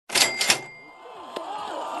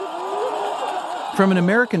From an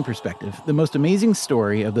American perspective, the most amazing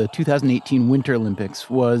story of the 2018 Winter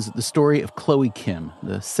Olympics was the story of Chloe Kim,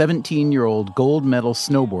 the 17-year-old gold medal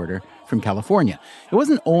snowboarder from California. It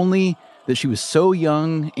wasn't only that she was so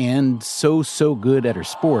young and so good at her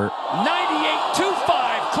sport.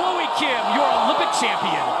 98.25, Chloe Kim, your Olympic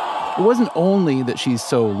champion. It wasn't only that she's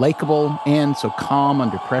so likable and so calm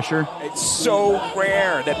under pressure. It's so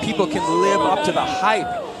rare that people can live up to the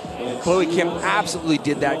hype. And Chloe Kim absolutely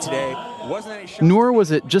did that today. Nor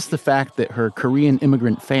was it just the fact that her Korean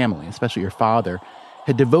immigrant family, especially her father,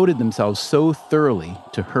 had devoted themselves so thoroughly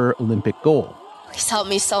to her Olympic goal. He's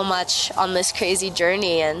helped me so much on this crazy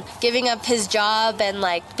journey, and giving up his job and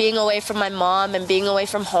being away from my mom and being away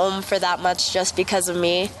from home for that much just because of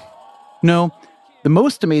me. No, the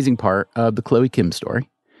most amazing part of the Chloe Kim story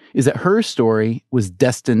is that her story was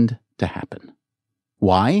destined to happen.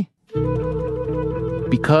 Why?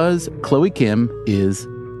 Because Chloe Kim is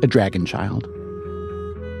a dragon child.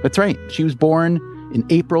 That's right. She was born in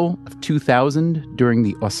April of 2000 during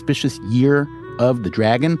the auspicious year of the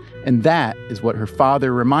dragon, and that is what her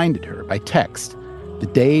father reminded her by text the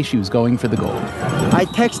day she was going for the gold. I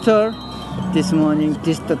text her this morning,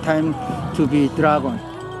 this is the time to be dragon.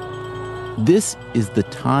 This is the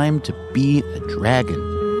time to be a dragon.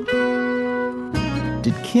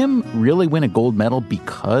 Did Kim really win a gold medal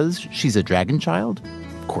because she's a dragon child?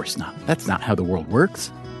 Of course not. That's not how the world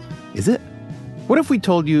works. Is it? What if we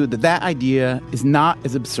told you that that idea is not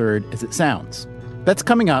as absurd as it sounds? That's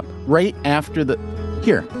coming up right after the...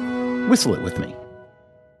 Here, whistle it with me.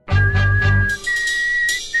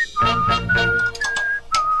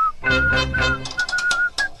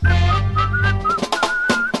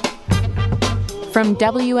 From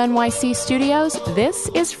WNYC Studios, this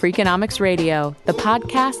is Freakonomics Radio, the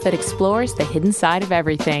podcast that explores the hidden side of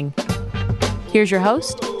everything. Here's your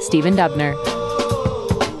host, Stephen Dubner.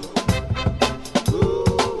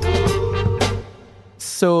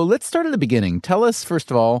 So let's start at the beginning. Tell us,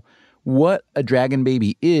 first of all, what a dragon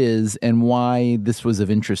baby is and why this was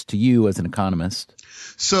of interest to you as an economist.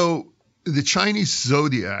 So the Chinese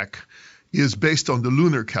zodiac is based on the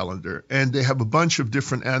lunar calendar, and they have a bunch of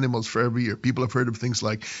different animals for every year. People have heard of things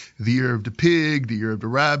like the year of the pig, the year of the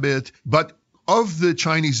rabbit. But of the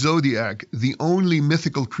Chinese zodiac, the only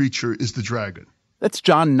mythical creature is the dragon. That's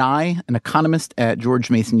John Nye, an economist at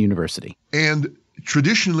George Mason University. And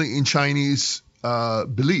traditionally in Chinese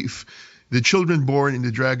belief, the children born in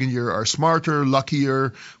the dragon year are smarter,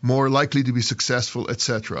 luckier, more likely to be successful,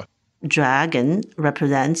 etc. Dragon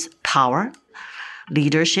represents power,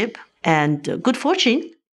 leadership, and good fortune.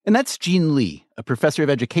 And that's Jean Li, a professor of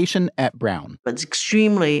education at Brown. It's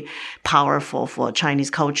extremely powerful for Chinese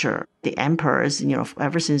culture. The emperors,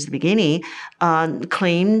 ever since the beginning,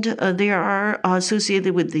 claimed they are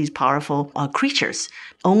associated with these powerful creatures.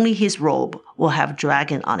 Only his robe will have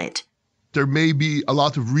dragon on it. There may be a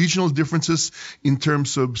lot of regional differences in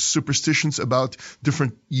terms of superstitions about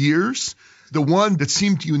different years. The one that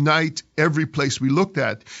seemed to unite every place we looked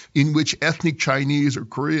at, in which ethnic Chinese or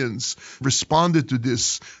Koreans responded to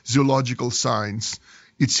this zoological signs,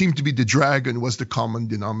 it seemed to be the dragon was the common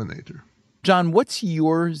denominator. John, what's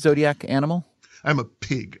your zodiac animal? I'm a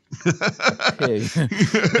pig. Pig.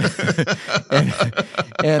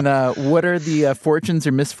 and what are the fortunes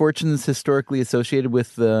or misfortunes historically associated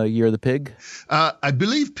with the year of the pig? I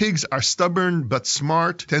believe pigs are stubborn but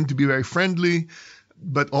smart, tend to be very friendly,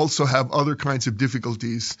 but also have other kinds of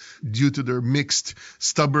difficulties due to their mixed,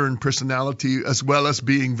 stubborn personality, as well as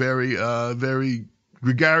being very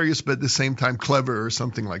gregarious, but at the same time clever or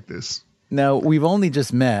something like this. Now, we've only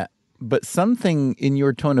just met, but something in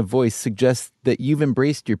your tone of voice suggests that you've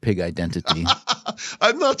embraced your pig identity.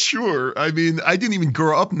 I'm not sure. I mean, I didn't even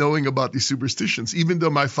grow up knowing about these superstitions. Even though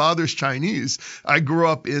my father's Chinese, I grew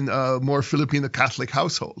up in a more Filipino Catholic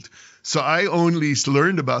household. So I only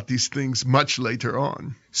learned about these things much later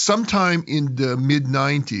on. Sometime in the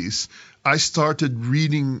mid-90s, I started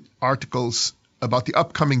reading articles about the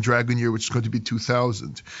upcoming dragon year, which is going to be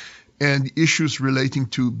 2000, and issues relating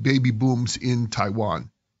to baby booms in Taiwan.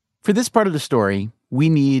 For this part of the story, we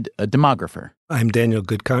need a demographer. I'm Daniel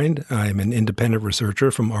Goodkind. I'm an independent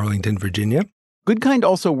researcher from Arlington, Virginia. Goodkind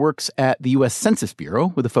also works at the U.S. Census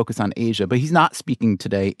Bureau with a focus on Asia, but he's not speaking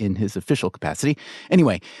today in his official capacity.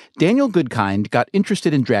 Anyway, Daniel Goodkind got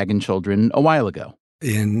interested in dragon children a while ago.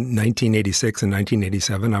 In 1986 and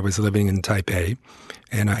 1987, I was living in Taipei,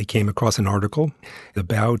 and I came across an article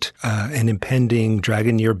about an impending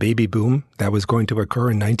dragon year baby boom that was going to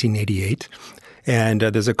occur in 1988. And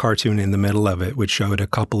there's a cartoon in the middle of it which showed a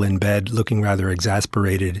couple in bed looking rather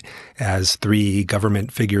exasperated as three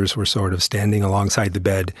government figures were sort of standing alongside the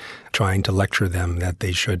bed trying to lecture them that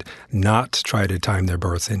they should not try to time their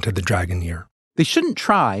births into the dragon year. They shouldn't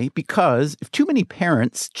try because if too many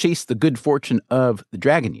parents chase the good fortune of the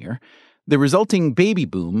dragon year, the resulting baby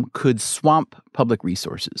boom could swamp public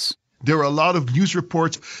resources. There were a lot of news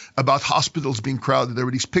reports about hospitals being crowded. There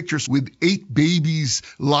were these pictures with 8 babies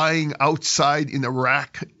lying outside in a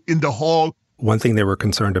rack in the hall. One thing they were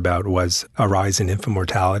concerned about was a rise in infant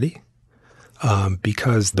mortality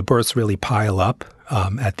because the births really pile up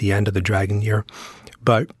at the end of the dragon year.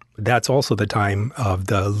 But that's also the time of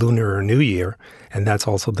the Lunar New Year, and that's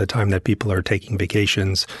also the time that people are taking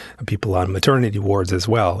vacations, people on maternity wards as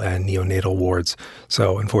well, and neonatal wards.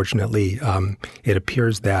 So unfortunately, it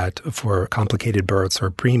appears that for complicated births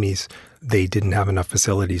or preemies, they didn't have enough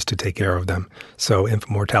facilities to take care of them. So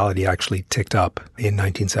infant mortality actually ticked up in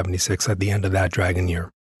 1976 at the end of that dragon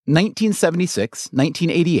year. 1976,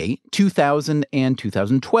 1988, 2000, and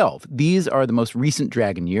 2012. These are the most recent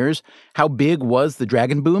dragon years. How big was the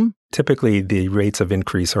dragon boom? Typically, the rates of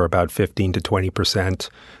increase are about 15 to 20%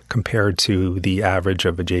 compared to the average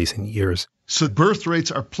of adjacent years. So birth rates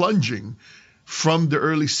are plunging from the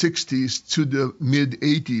early 60s to the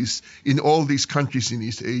mid-80s in all these countries in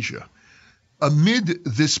East Asia. Amid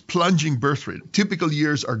this plunging birth rate, typical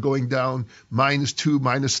years are going down -2%,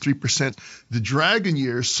 -3%. The dragon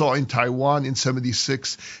year saw in Taiwan in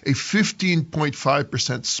 76 a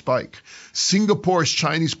 15.5% spike. Singapore's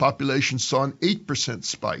Chinese population saw an 8%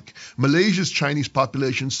 spike. Malaysia's Chinese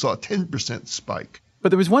population saw a 10% spike. But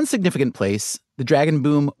there was one significant place the dragon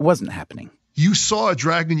boom wasn't happening. You saw a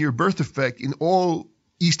dragon year birth effect in all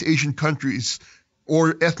East Asian countries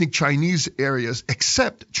or ethnic Chinese areas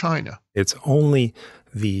except China. It's only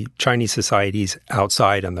the Chinese societies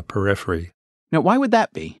outside on the periphery. Now, why would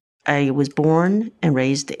that be? I was born and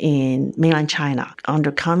raised in mainland China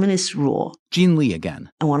under communist rule. Jean Lee again.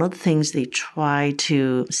 And one of the things they try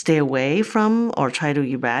to stay away from or try to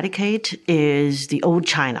eradicate is the old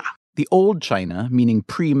China. The old China, meaning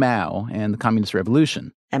pre-Mao and the Communist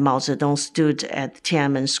Revolution. And Mao Zedong stood at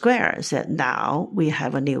Tiananmen Square and said, now we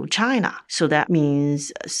have a new China. So that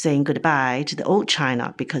means saying goodbye to the old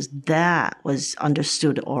China because that was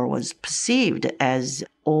understood or was perceived as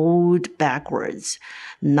old backwards,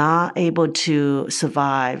 not able to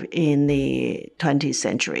survive in the 20th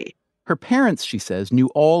century. Her parents, she says, knew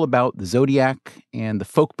all about the zodiac and the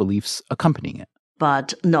folk beliefs accompanying it.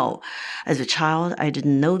 But no, as a child, I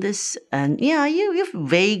didn't know this. And yeah, you've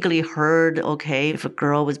vaguely heard, okay, if a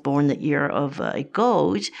girl was born the year of a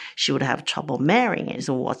goat, she would have trouble marrying it.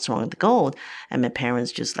 So what's wrong with the goat? And my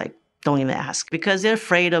parents just don't even ask because they're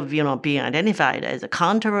afraid of, being identified as a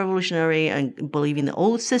counter-revolutionary and believing the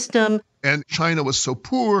old system. And China was so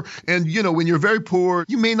poor. And, when you're very poor,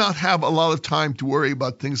 you may not have a lot of time to worry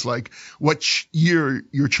about things like what year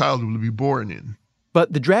your child will be born in.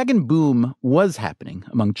 But the dragon boom was happening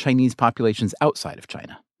among Chinese populations outside of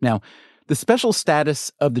China. Now, the special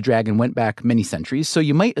status of the dragon went back many centuries, so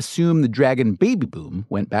you might assume the dragon baby boom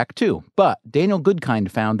went back too. But Daniel Goodkind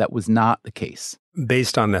found that was not the case.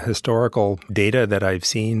 Based on the historical data that I've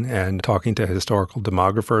seen and talking to historical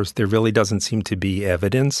demographers, there really doesn't seem to be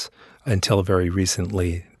evidence until very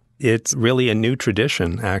recently. It's really a new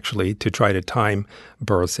tradition, actually, to try to time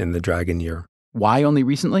births in the dragon year. Why only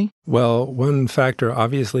recently? Well, one factor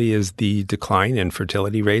obviously is the decline in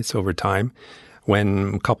fertility rates over time.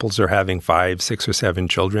 When couples are having 5, 6, or 7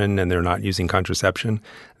 children and they're not using contraception,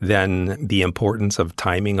 then the importance of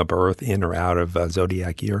timing a birth in or out of a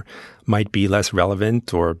zodiac year might be less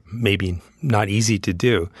relevant or maybe not easy to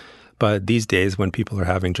do. But these days, when people are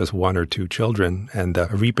having just 1 or 2 children and the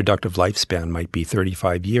reproductive lifespan might be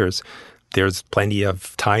 35 years, there's plenty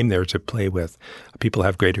of time there to play with. People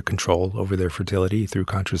have greater control over their fertility through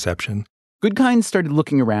contraception. Goodkind started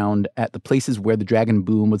looking around at the places where the dragon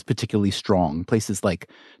boom was particularly strong, places like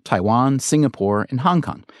Taiwan, Singapore, and Hong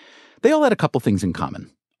Kong. They all had a couple things in common.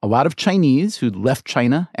 A lot of Chinese who'd left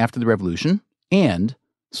China after the revolution, and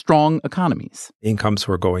strong economies. Incomes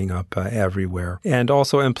were going up everywhere. And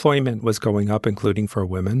also employment was going up, including for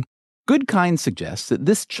women. Goodkind suggests that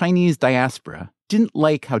this Chinese diaspora didn't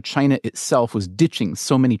like how China itself was ditching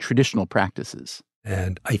so many traditional practices.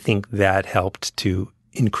 And I think that helped to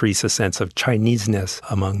increase a sense of Chineseness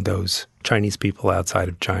among those Chinese people outside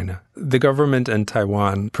of China. The government in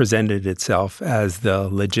Taiwan presented itself as the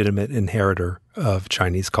legitimate inheritor of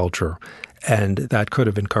Chinese culture. And that could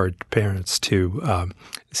have encouraged parents to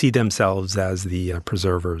see themselves as the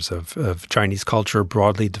preservers of Chinese culture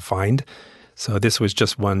broadly defined. So this was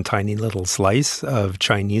just one tiny little slice of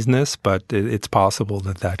Chineseness, but it's possible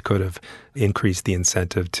that that could have increased the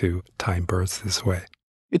incentive to time births this way.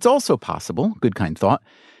 It's also possible, good kind thought,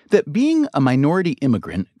 that being a minority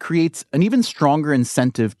immigrant creates an even stronger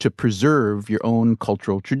incentive to preserve your own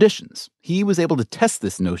cultural traditions. He was able to test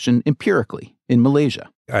this notion empirically in Malaysia.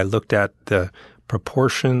 I looked at the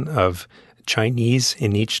proportion of Chinese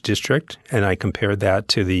in each district, and I compared that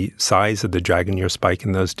to the size of the Dragon Year spike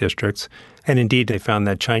in those districts. And indeed, I found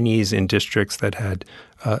that Chinese in districts that had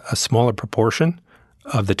a smaller proportion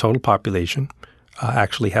of the total population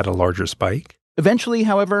actually had a larger spike. Eventually,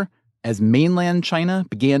 however, as mainland China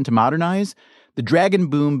began to modernize, the dragon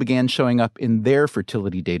boom began showing up in their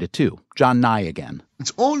fertility data too. John Nye again.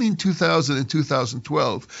 It's only in 2000 and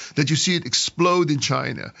 2012 that you see it explode in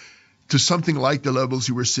China to something like the levels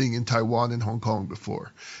you were seeing in Taiwan and Hong Kong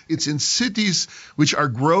before. It's in cities which are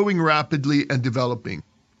growing rapidly and developing.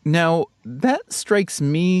 Now, that strikes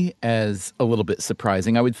me as a little bit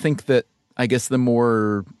surprising. I would think that, I guess, the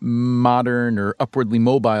more modern or upwardly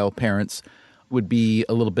mobile parents would be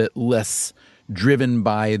a little bit less driven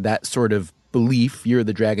by that sort of belief, year of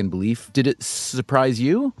the dragon belief. Did it surprise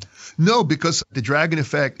you? No, because the dragon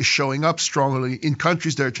effect is showing up strongly in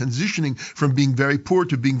countries that are transitioning from being very poor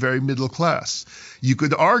to being very middle class. You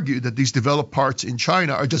could argue that these developed parts in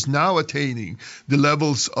China are just now attaining the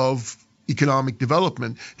levels of economic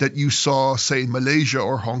development that you saw, say, in Malaysia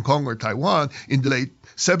or Hong Kong or Taiwan in the late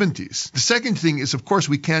 70s. The second thing is, of course,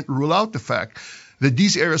 we can't rule out the fact that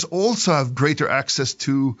these areas also have greater access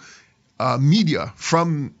to media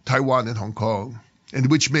from Taiwan and Hong Kong,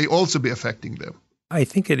 and which may also be affecting them. I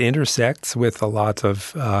think it intersects with a lot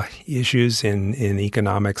of issues in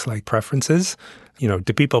economics like preferences. You know,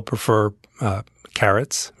 do people prefer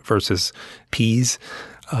carrots versus peas?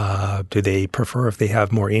 Do they prefer, if they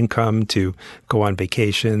have more income, to go on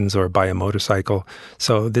vacations or buy a motorcycle?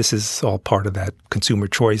 So this is all part of that consumer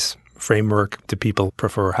choice framework. Do people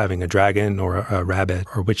prefer having a dragon or a rabbit,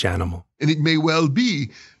 or which animal? And it may well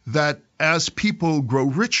be that as people grow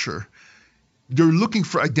richer, they're looking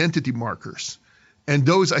for identity markers. And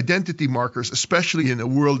those identity markers, especially in a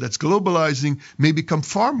world that's globalizing, may become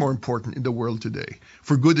far more important in the world today,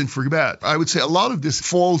 for good and for bad. I would say a lot of this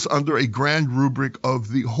falls under a grand rubric of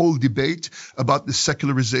the whole debate about the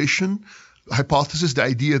secularization hypothesis, the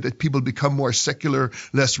idea that people become more secular,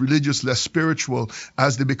 less religious, less spiritual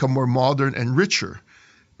as they become more modern and richer.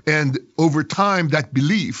 And over time, that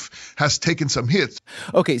belief has taken some hits.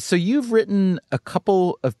 Okay, so you've written a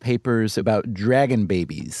couple of papers about dragon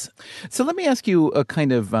babies. So let me ask you a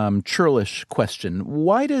kind of churlish question.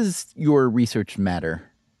 Why does your research matter?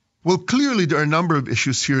 Well, clearly there are a number of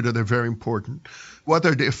issues here that are very important. What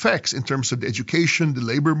are the effects in terms of the education, the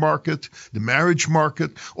labor market, the marriage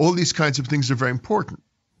market? All these kinds of things are very important.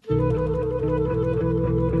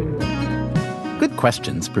 Good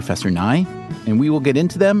questions, Professor Nye, and we will get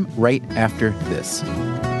into them right after this.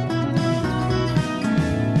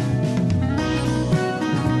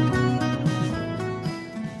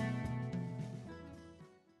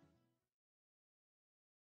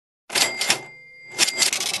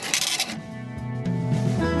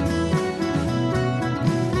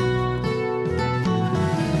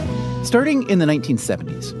 Starting in the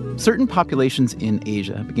 1970s, certain populations in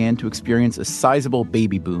Asia began to experience a sizable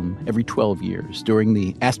baby boom every 12 years during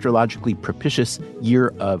the astrologically propitious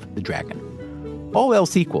Year of the Dragon. All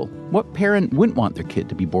else equal, what parent wouldn't want their kid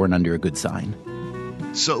to be born under a good sign?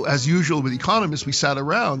 So, as usual with economists, we sat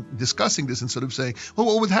around discussing this and sort of saying, well,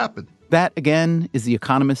 what would happen? That, again, is the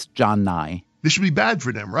economist John Nye. This should be bad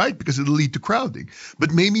for them, right? Because it'll lead to crowding.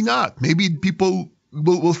 But maybe not. Maybe people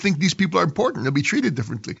will think these people are important. They'll be treated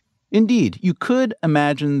differently. Indeed, you could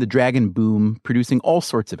imagine the dragon boom producing all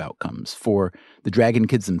sorts of outcomes for the dragon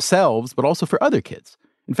kids themselves, but also for other kids.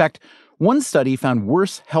 In fact, one study found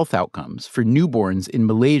worse health outcomes for newborns in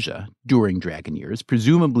Malaysia during dragon years,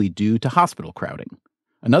 presumably due to hospital crowding.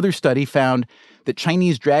 Another study found that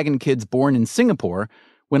Chinese dragon kids born in Singapore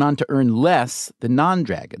went on to earn less than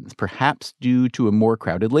non-dragons, perhaps due to a more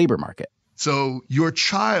crowded labor market. So your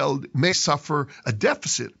child may suffer a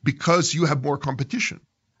deficit because you have more competition.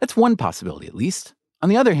 That's one possibility, at least. On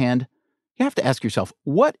the other hand, you have to ask yourself,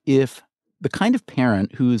 what if the kind of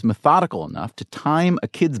parent who's methodical enough to time a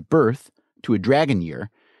kid's birth to a dragon year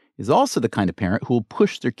is also the kind of parent who will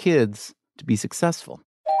push their kids to be successful?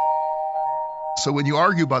 So when you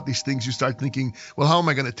argue about these things, you start thinking, well, how am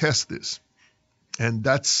I going to test this? And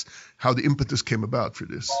that's how the impetus came about for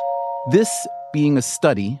this. This being a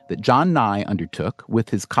study that John Nye undertook with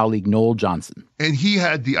his colleague Noel Johnson. And he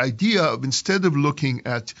had the idea of, instead of looking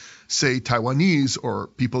at, say, Taiwanese or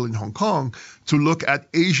people in Hong Kong, to look at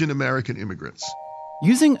Asian American immigrants.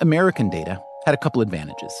 Using American data had a couple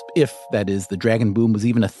advantages, if, that is, the dragon boom was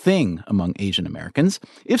even a thing among Asian Americans.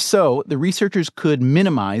 If so, the researchers could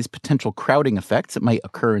minimize potential crowding effects that might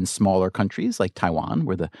occur in smaller countries like Taiwan,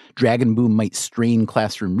 where the dragon boom might strain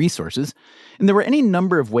classroom resources. And there were any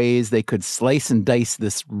number of ways they could slice and dice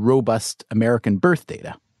this robust American birth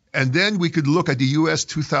data. And then we could look at the U.S.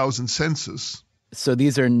 2000 census. So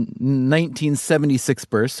these are 1976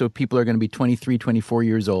 births, so people are going to be 23, 24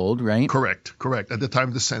 years old, right? Correct, at the time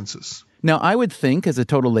of the census. Now, I would think, as a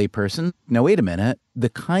total layperson, now wait a minute, the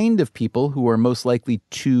kind of people who are most likely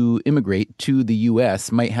to immigrate to the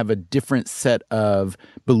U.S. might have a different set of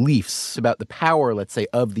beliefs about the power, let's say,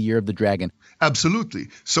 of the Year of the Dragon. Absolutely.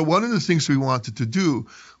 So one of the things we wanted to do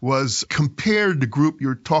was compare the group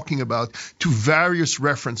you're talking about to various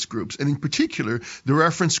reference groups. And in particular, the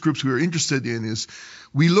reference groups we were interested in is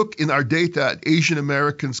we look in our data at Asian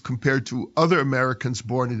Americans compared to other Americans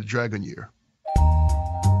born in the Dragon Year.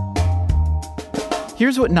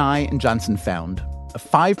 Here's what Nye and Johnson found: a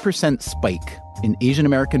 5% spike in Asian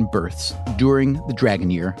American births during the Dragon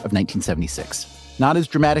Year of 1976. Not as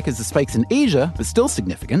dramatic as the spikes in Asia, but still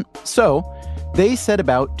significant. So they set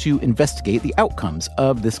about to investigate the outcomes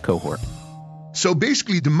of this cohort. So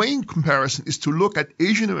basically, the main comparison is to look at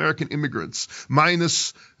Asian American immigrants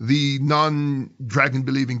minus the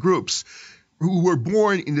non-dragon-believing groups who were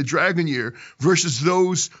born in the Dragon Year versus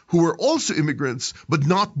those who were also immigrants but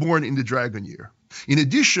not born in the Dragon Year. In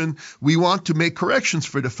addition, we want to make corrections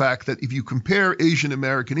for the fact that if you compare Asian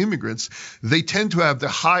American immigrants, they tend to have the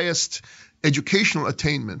highest educational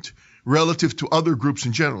attainment relative to other groups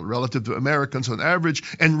in general, relative to Americans on average,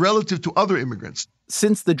 and relative to other immigrants.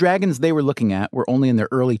 Since the dragons they were looking at were only in their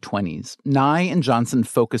early 20s, Nye and Johnson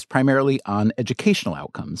focused primarily on educational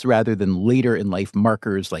outcomes rather than later in life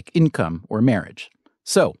markers like income or marriage.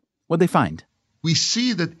 So, what'd they find? We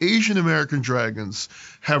see that Asian American dragons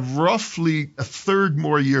have roughly a third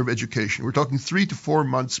more year of education. We're talking 3 to 4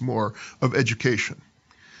 months more of education.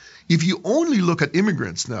 If you only look at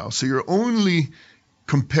immigrants now, so you're only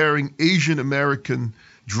comparing Asian American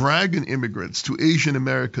dragon immigrants to Asian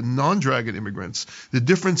American non-dragon immigrants, the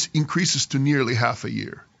difference increases to nearly half a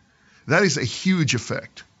year. That is a huge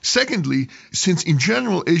effect. Secondly, since in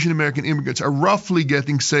general Asian American immigrants are roughly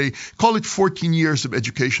getting, say, call it 14 years of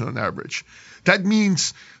education on average, that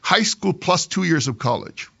means high school plus 2 years of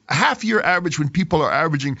college. A half-year average when people are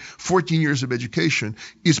averaging 14 years of education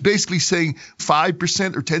is basically saying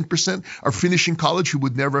 5% or 10% are finishing college who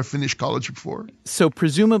would never have finished college before. So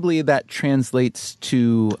presumably that translates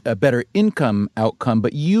to a better income outcome,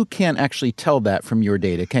 but you can't actually tell that from your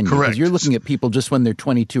data, can you? Correct. Because you're looking at people just when they're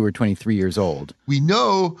 22 or 23 years old. We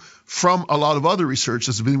know from a lot of other research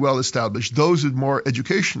that's been well established, those with more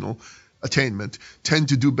educational attainment tend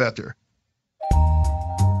to do better.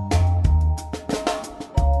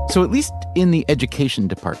 So at least in the education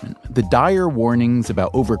department, the dire warnings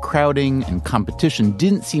about overcrowding and competition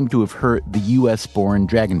didn't seem to have hurt the U.S.-born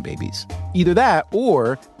dragon babies. Either that,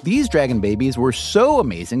 or these dragon babies were so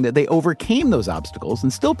amazing that they overcame those obstacles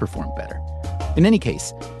and still performed better. In any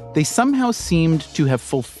case, they somehow seemed to have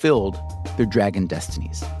fulfilled their dragon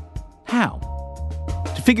destinies. How?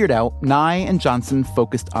 To figure it out, Nye and Johnson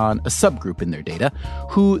focused on a subgroup in their data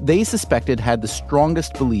who they suspected had the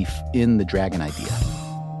strongest belief in the dragon idea.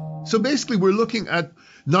 So basically, we're looking at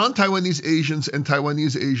non-Taiwanese Asians and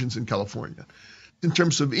Taiwanese Asians in California. In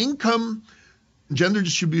terms of income, gender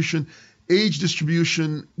distribution, age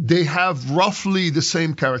distribution, they have roughly the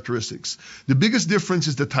same characteristics. The biggest difference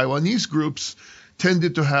is that Taiwanese groups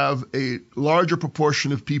tended to have a larger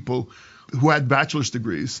proportion of people who had bachelor's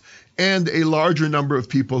degrees and a larger number of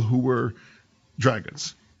people who were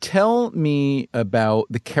dragons. Tell me about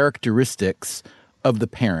the characteristics of the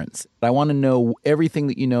parents. I want to know everything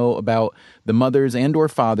that you know about the mothers and or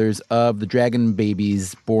fathers of the dragon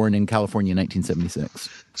babies born in California in 1976.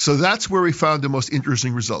 So that's where we found the most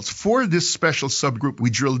interesting results. For this special subgroup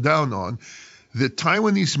we drilled down on, the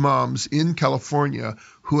Taiwanese moms in California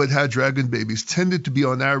who had dragon babies tended to be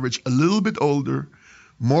on average a little bit older,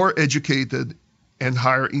 more educated, and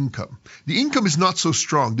higher income. The income is not so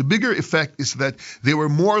strong. The bigger effect is that they were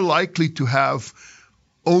more likely to have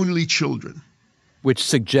only children, which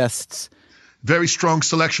suggests very strong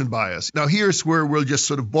selection bias. Now, here's where we're just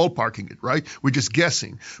sort of ballparking it, right? We're just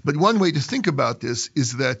guessing. But one way to think about this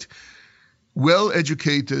is that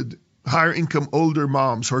well-educated, higher income, older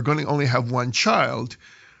moms who are going to only have one child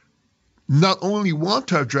not only want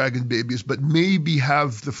to have dragon babies, but maybe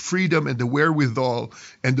have the freedom and the wherewithal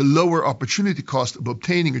and the lower opportunity cost of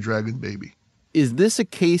obtaining a dragon baby. Is this a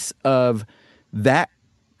case of that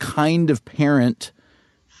kind of parent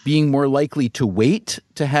being more likely to wait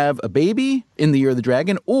to have a baby in the year of the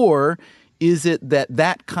dragon? Or is it that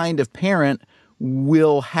that kind of parent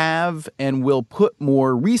will have and will put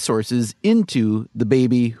more resources into the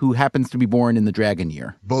baby who happens to be born in the dragon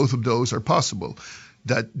year? Both of those are possible,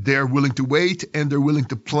 that they're willing to wait and they're willing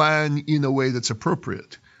to plan in a way that's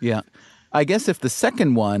appropriate. Yeah. I guess if the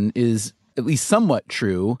second one is at least somewhat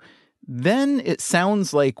true, then it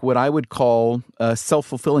sounds like what I would call a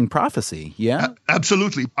self-fulfilling prophecy, yeah?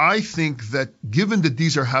 Absolutely. I think that given that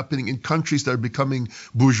these are happening in countries that are becoming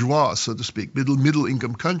bourgeois, so to speak,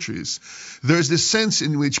 middle-income countries, there's this sense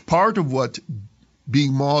in which part of what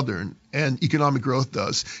being modern and economic growth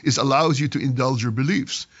does is allows you to indulge your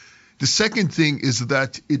beliefs. The second thing is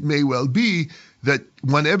that it may well be that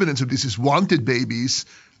one evidence of this is wanted babies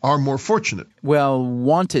are more fortunate. Well,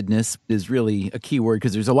 wantedness is really a key word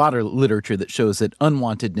because there's a lot of literature that shows that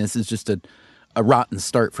unwantedness is just a rotten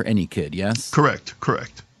start for any kid, yes? Correct.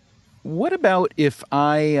 What about if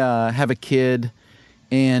I have a kid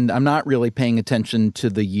and I'm not really paying attention to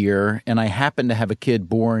the year and I happen to have a kid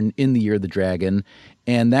born in the year of the dragon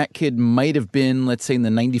and that kid might have been, let's say, in the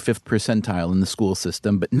 95th percentile in the school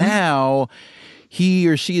system, but now he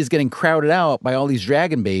or she is getting crowded out by all these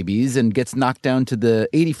dragon babies and gets knocked down to the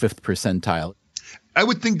 85th percentile. I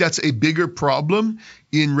would think that's a bigger problem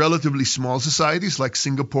in relatively small societies like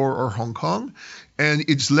Singapore or Hong Kong. And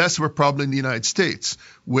it's less of a problem in the United States,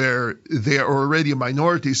 where they are already a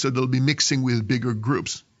minority, so they'll be mixing with bigger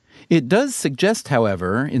groups. It does suggest,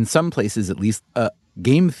 however, in some places at least, a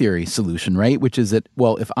game theory solution, right? Which is that,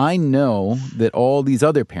 well, if I know that all these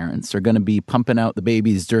other parents are going to be pumping out the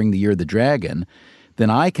babies during the year of the dragon, then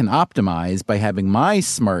I can optimize by having my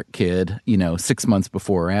smart kid, 6 months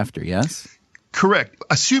before or after, yes? Correct.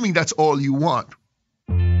 Assuming that's all you want.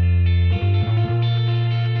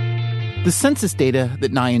 The census data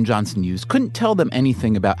that Nye and Johnson used couldn't tell them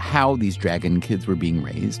anything about how these dragon kids were being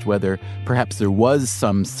raised, whether perhaps there was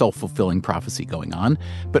some self-fulfilling prophecy going on,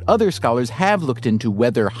 but other scholars have looked into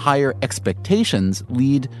whether higher expectations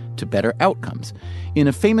lead to better outcomes. In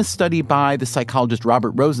a famous study by the psychologist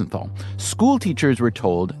Robert Rosenthal, school teachers were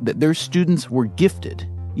told that their students were gifted,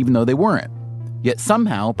 even though they weren't. Yet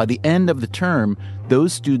somehow, by the end of the term,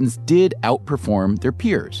 those students did outperform their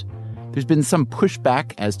peers. There's been some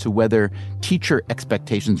pushback as to whether teacher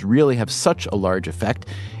expectations really have such a large effect.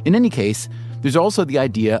 In any case, there's also the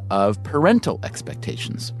idea of parental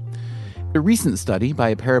expectations. A recent study by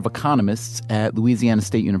a pair of economists at Louisiana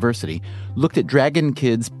State University looked at dragon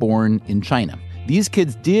kids born in China. These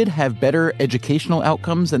kids did have better educational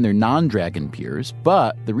outcomes than their non-dragon peers,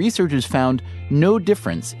 but the researchers found no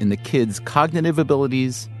difference in the kids' cognitive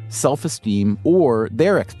abilities, self-esteem, or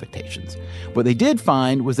their expectations. What they did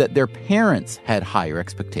find was that their parents had higher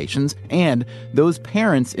expectations, and those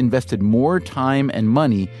parents invested more time and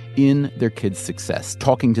money in their kids' success,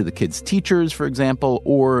 talking to the kids' teachers, for example,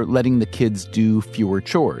 or letting the kids do fewer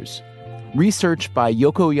chores. Research by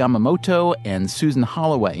Yoko Yamamoto and Susan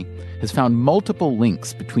Holloway has found multiple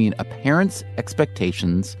links between a parent's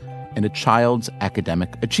expectations and a child's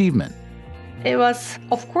academic achievement. It was,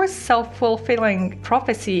 of course, self-fulfilling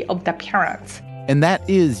prophecy of the parents. And that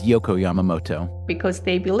is Yoko Yamamoto. Because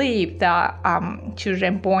they believe that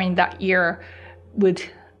children born that year would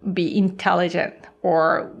be intelligent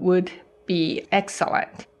or would be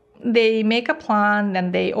excellent. They make a plan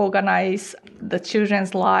and they organize the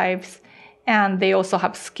children's lives, and they also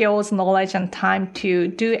have skills, knowledge, and time to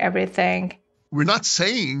do everything. We're not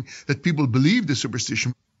saying that people believe the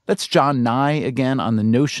superstition. That's John Nye again on the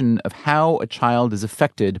notion of how a child is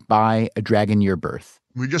affected by a dragon year birth.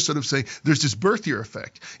 We're just sort of saying there's this birth year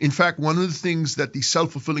effect. In fact, one of the things that the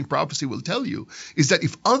self-fulfilling prophecy will tell you is that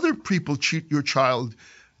if other people treat your child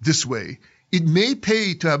this way, it may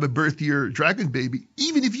pay to have a birth year dragon baby,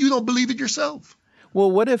 even if you don't believe it yourself. Well,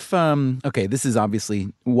 what if, okay, this is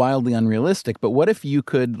obviously wildly unrealistic, but what if you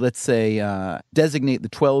could, let's say, designate the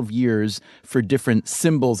 12 years for different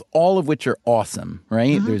symbols, all of which are awesome,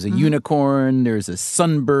 right? Mm-hmm, there's a unicorn, there's a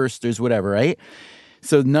sunburst, there's whatever, right?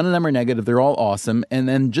 So none of them are negative, they're all awesome. And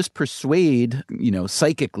then just persuade,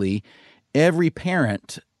 psychically, every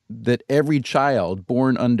parent that every child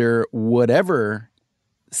born under whatever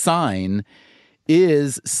sign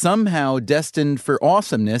is somehow destined for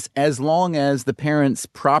awesomeness as long as the parents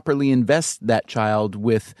properly invest that child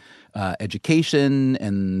with education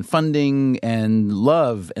and funding and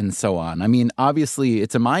love and so on. I mean, obviously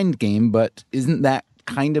it's a mind game, but isn't that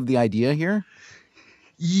kind of the idea here?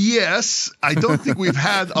 Yes, I don't think we've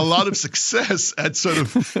had a lot of success at sort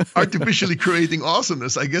of artificially creating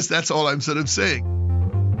awesomeness. I guess that's all I'm sort of saying.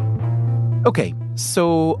 Okay,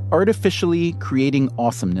 so artificially creating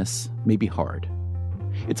awesomeness may be hard.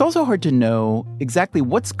 It's also hard to know exactly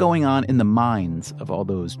what's going on in the minds of all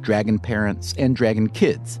those dragon parents and dragon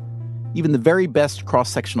kids. Even the very best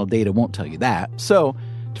cross-sectional data won't tell you that. So,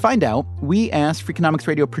 to find out, we asked Freakonomics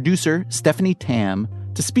Radio producer Stephanie Tam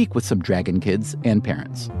to speak with some dragon kids and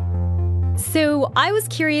parents. So I was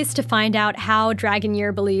curious to find out how Dragon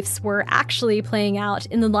Year beliefs were actually playing out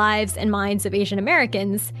in the lives and minds of Asian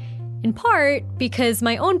Americans, in part because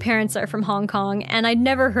my own parents are from Hong Kong and I'd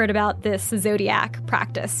never heard about this zodiac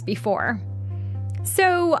practice before.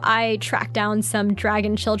 So I tracked down some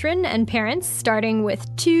dragon children and parents, starting with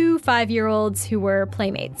 2 5-year-olds who were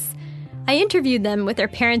playmates. I interviewed them with their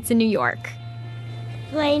parents in New York.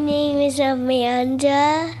 My name is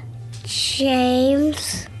Amanda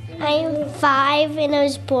James. I'm 5 and I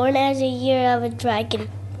was born as a year of a dragon.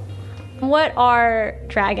 What are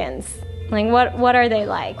dragons? Like, what are they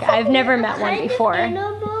like? I've never met one before.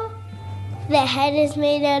 The head is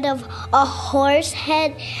made out of a horse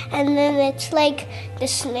head, and then it's like the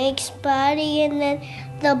snake's body, and then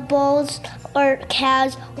the bulls or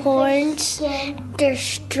cow's horns. They're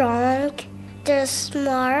strong, they're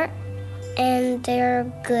smart, and they're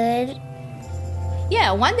good.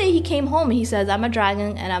 Yeah, one day he came home and he says, I'm a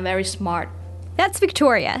dragon and I'm very smart. That's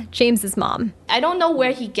Victoria, James's mom. I don't know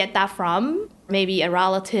where he get that from. Maybe a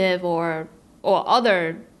relative or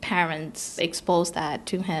other parents exposed that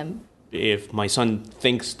to him. If my son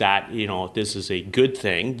thinks that, this is a good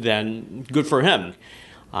thing, then good for him.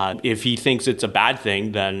 If he thinks it's a bad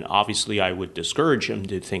thing, then obviously I would discourage him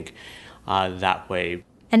to think that way.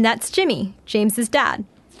 And that's Jimmy, James's dad.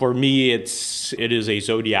 For me, it is a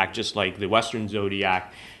zodiac, just like the Western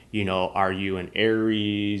zodiac. Are you an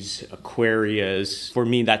Aries, Aquarius? For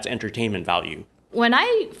me, that's entertainment value. When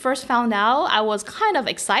I first found out, I was kind of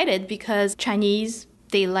excited because Chinese,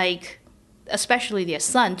 they like, especially their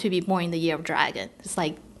son, to be born in the year of dragon. It's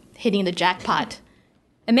like hitting the jackpot.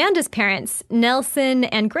 Amanda's parents, Nelson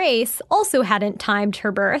and Grace, also hadn't timed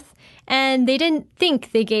her birth, and they didn't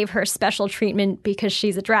think they gave her special treatment because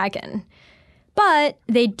she's a dragon. But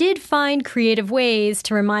they did find creative ways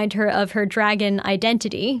to remind her of her dragon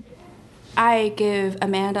identity. I give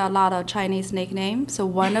Amanda a lot of Chinese nicknames. So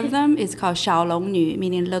one of them is called Xiaolongnü,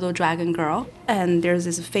 meaning little dragon girl. And there's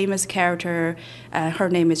this famous character, her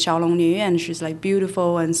name is Xiaolongnü, and she's like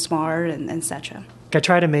beautiful and smart and etc. I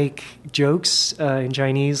try to make jokes in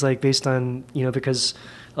Chinese, like based on, because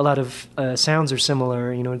a lot of sounds are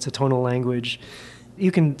similar, it's a tonal language.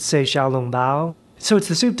 You can say Xiaolong Bao. So it's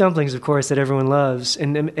the soup dumplings, of course, that everyone loves.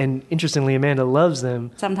 And interestingly, Amanda loves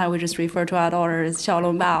them. Sometimes we just refer to our daughter as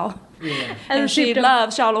Xiaolong Bao. Yeah. And she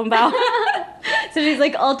loves Xiaolong Bao. So she's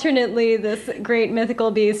like alternately this great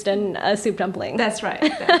mythical beast and a soup dumpling. That's right.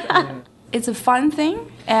 It's a fun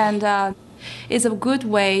thing, and it's a good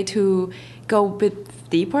way to go a bit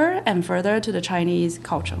deeper and further to the Chinese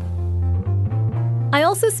culture. I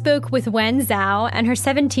also spoke with Wen Zhao and her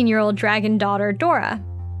 17-year-old dragon daughter, Dora.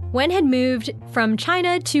 Wen had moved from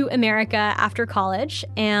China to America after college,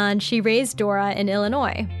 and she raised Dora in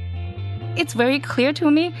Illinois. It's very clear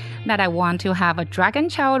to me that I want to have a dragon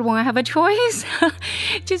child when I have a choice.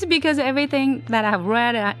 Just because everything that I've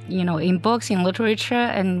read, in books, in literature,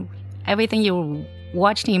 and everything you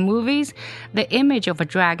watched in movies, the image of a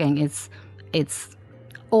dragon it's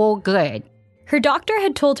all good. Her doctor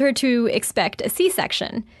had told her to expect a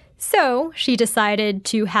C-section, so she decided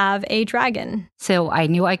to have a dragon. So I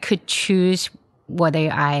knew I could choose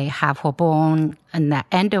whether I have her born at the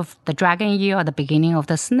end of the dragon year or the beginning of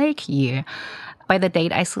the snake year. By the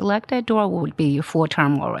date I selected, Dora would be full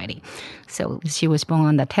term already. So she was born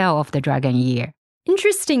on the tail of the dragon year.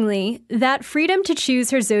 Interestingly, that freedom to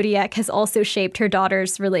choose her zodiac has also shaped her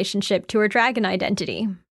daughter's relationship to her dragon identity.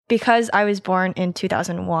 Because I was born in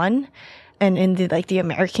 2001, and in the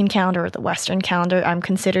American calendar or the Western calendar, I'm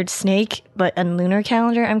considered snake, but in lunar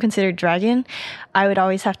calendar, I'm considered dragon. I would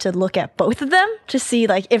always have to look at both of them to see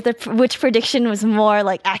which prediction was more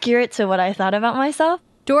accurate to what I thought about myself.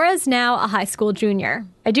 Dora's now a high school junior.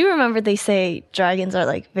 I do remember they say dragons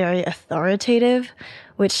are very authoritative,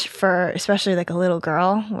 which for especially a little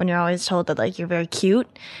girl, when you're always told that you're very cute,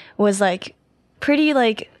 was pretty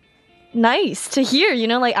nice to hear.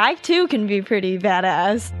 I too can be pretty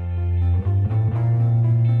badass.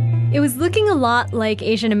 It was looking a lot like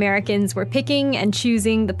Asian Americans were picking and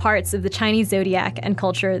choosing the parts of the Chinese zodiac and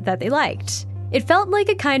culture that they liked. It felt like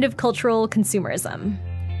a kind of cultural consumerism.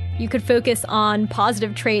 You could focus on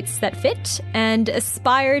positive traits that fit and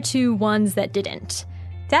aspire to ones that didn't.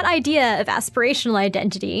 That idea of aspirational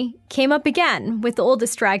identity came up again with the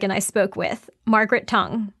oldest dragon I spoke with, Margaret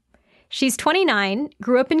Tung. She's 29,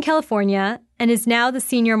 grew up in California, and is now the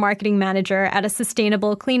senior marketing manager at a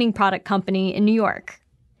sustainable cleaning product company in New York.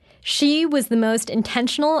 She was the most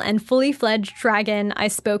intentional and fully fledged dragon I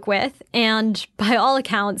spoke with, and by all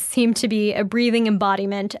accounts seemed to be a breathing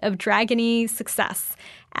embodiment of dragony success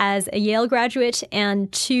as a Yale graduate and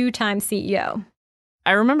 2-time CEO.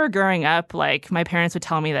 I remember growing up, like, my parents would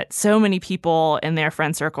tell me that so many people in their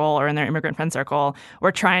friend circle or in their immigrant friend circle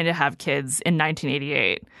were trying to have kids in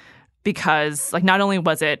 1988 because, like, not only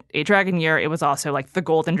was it a dragon year, it was also, like, the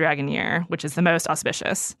golden dragon year, which is the most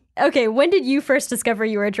auspicious. Okay, when did you first discover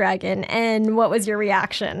you were a dragon, and what was your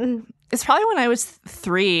reaction? It's probably when I was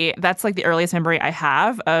 3. That's like the earliest memory I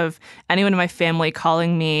have of anyone in my family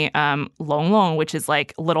calling me Long Long, which is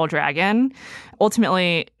like little dragon.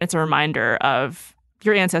 Ultimately, it's a reminder of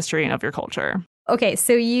your ancestry and of your culture. Okay,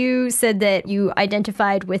 so you said that you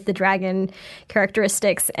identified with the dragon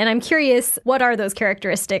characteristics, and I'm curious, what are those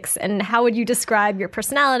characteristics, and how would you describe your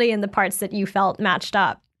personality and the parts that you felt matched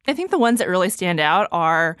up? I think the ones that really stand out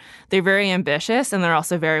are they're very ambitious and they're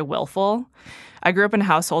also very willful. I grew up in a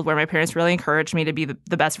household where my parents really encouraged me to be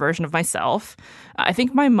the best version of myself. I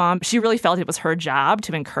think my mom, she really felt it was her job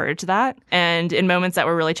to encourage that. And in moments that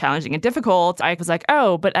were really challenging and difficult, I was like,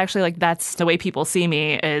 oh, but actually, like, that's the way people see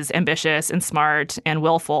me, is ambitious and smart and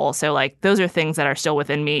willful. So, like, those are things that are still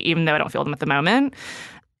within me, even though I don't feel them at the moment.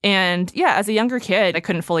 And yeah, as a younger kid, I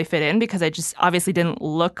couldn't fully fit in because I just obviously didn't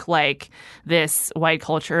look like this white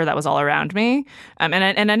culture that was all around me. And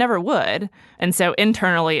I never would. And so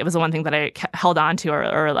internally, it was the one thing that I held on to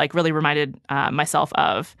or like really reminded myself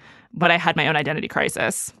of. But I had my own identity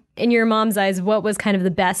crisis. In your mom's eyes, what was kind of the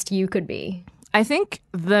best you could be? I think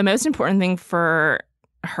the most important thing for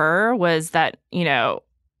her was that, you know,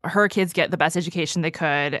 her kids get the best education they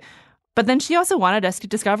could. But then she also wanted us to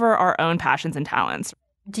discover our own passions and talents.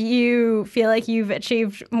 Do you feel like you've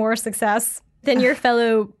achieved more success than your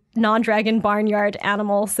fellow non-dragon barnyard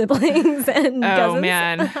animal siblings and cousins? Oh,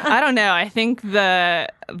 man. I don't know. I think the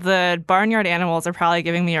barnyard animals are probably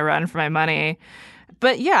giving me a run for my money.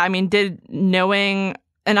 But yeah, I mean, did knowing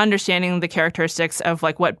and understanding the characteristics of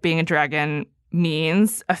like what being a dragon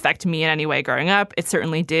means affect me in any way growing up? It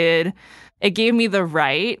certainly did. It gave me the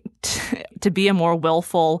right to be a more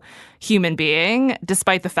willful human being,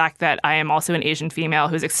 despite the fact that I am also an Asian female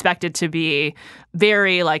who's expected to be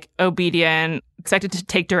very like obedient, expected to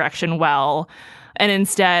take direction well. And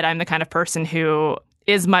instead, I'm the kind of person who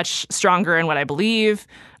is much stronger in what I believe,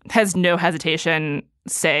 has no hesitation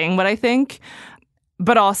saying what I think,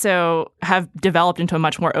 but also have developed into a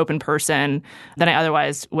much more open person than I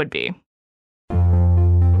otherwise would be.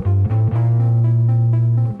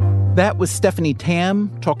 That was Stephanie Tam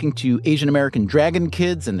talking to Asian American dragon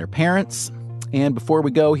kids and their parents. And before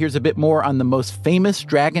we go, here's a bit more on the most famous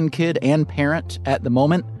dragon kid and parent at the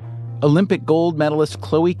moment, Olympic gold medalist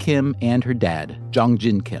Chloe Kim and her dad,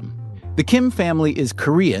 Jong-jin Kim. The Kim family is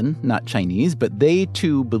Korean, not Chinese, but they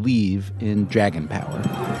too believe in dragon power.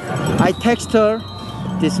 I text her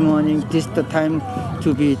this morning, this is the time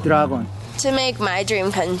to be dragon. To make my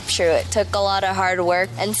dream come true, it took a lot of hard work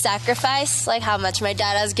and sacrifice, like how much my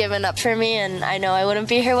dad has given up for me, and I know I wouldn't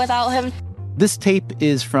be here without him. This tape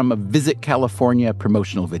is from a Visit California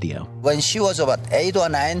promotional video. When she was about 8 or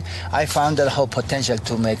 9, I found out her potential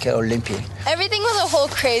to make an Olympian. Everything was a whole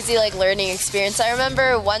crazy learning experience. I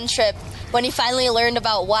remember one trip when he finally learned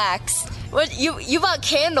about wax. What, you bought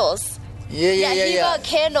candles? Yeah. He bought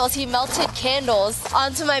candles. He melted candles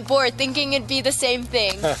onto my board thinking it'd be the same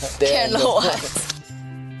thing. Candle wax.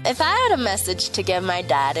 If I had a message to give my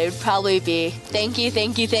dad, it would probably be, thank you.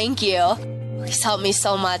 He's helped me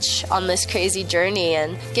so much on this crazy journey,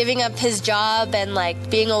 and giving up his job and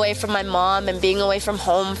being away from my mom and being away from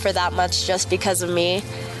home for that much just because of me,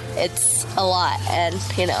 it's a lot, and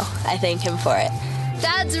I thank him for it.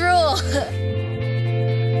 Dad's rule.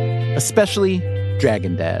 Especially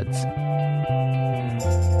dragon dads.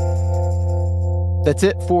 That's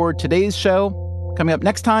it for today's show. Coming up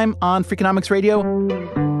next time on Freakonomics Radio,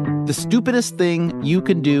 the stupidest thing you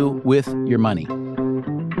can do with your money.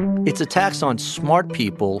 It's a tax on smart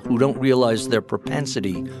people who don't realize their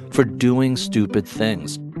propensity for doing stupid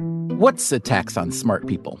things. What's a tax on smart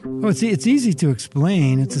people? Oh, it's easy to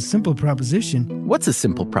explain. It's a simple proposition. What's a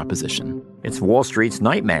simple proposition? It's Wall Street's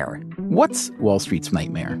nightmare. What's Wall Street's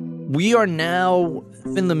nightmare? We are now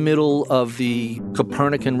in the middle of the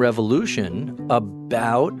Copernican revolution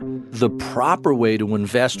about the proper way to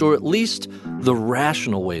invest, or at least the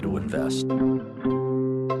rational way to invest.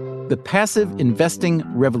 The Passive Investing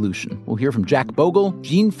Revolution. We'll hear from Jack Bogle,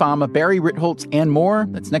 Gene Fama, Barry Ritholtz, and more.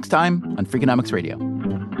 That's next time on Freakonomics Radio.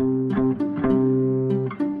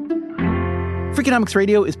 Freakonomics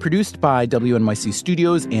Radio is produced by WNYC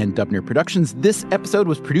Studios and Dubner Productions. This episode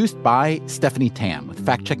was produced by Stephanie Tam with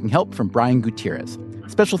fact-checking help from Brian Gutierrez.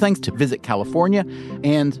 Special thanks to Visit California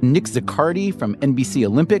and Nick Zaccardi from NBC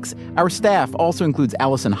Olympics. Our staff also includes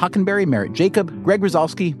Allison Hockenberry, Merritt Jacob, Greg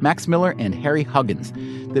Rozalski, Max Miller, and Harry Huggins.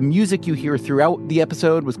 The music you hear throughout the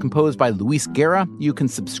episode was composed by Luis Guerra. You can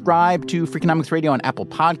subscribe to Freakonomics Radio on Apple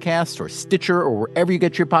Podcasts or Stitcher or wherever you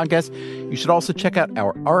get your podcasts. You should also check out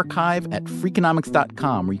our archive at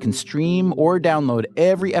Freakonomics.com, where you can stream or download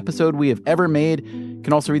every episode we have ever made. You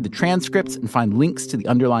can also read the transcripts and find links to the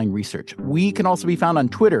underlying research. We can also be found on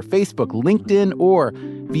Twitter, Facebook, LinkedIn, or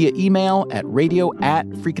via email at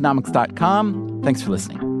radio@freakonomics.com. Thanks for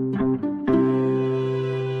listening.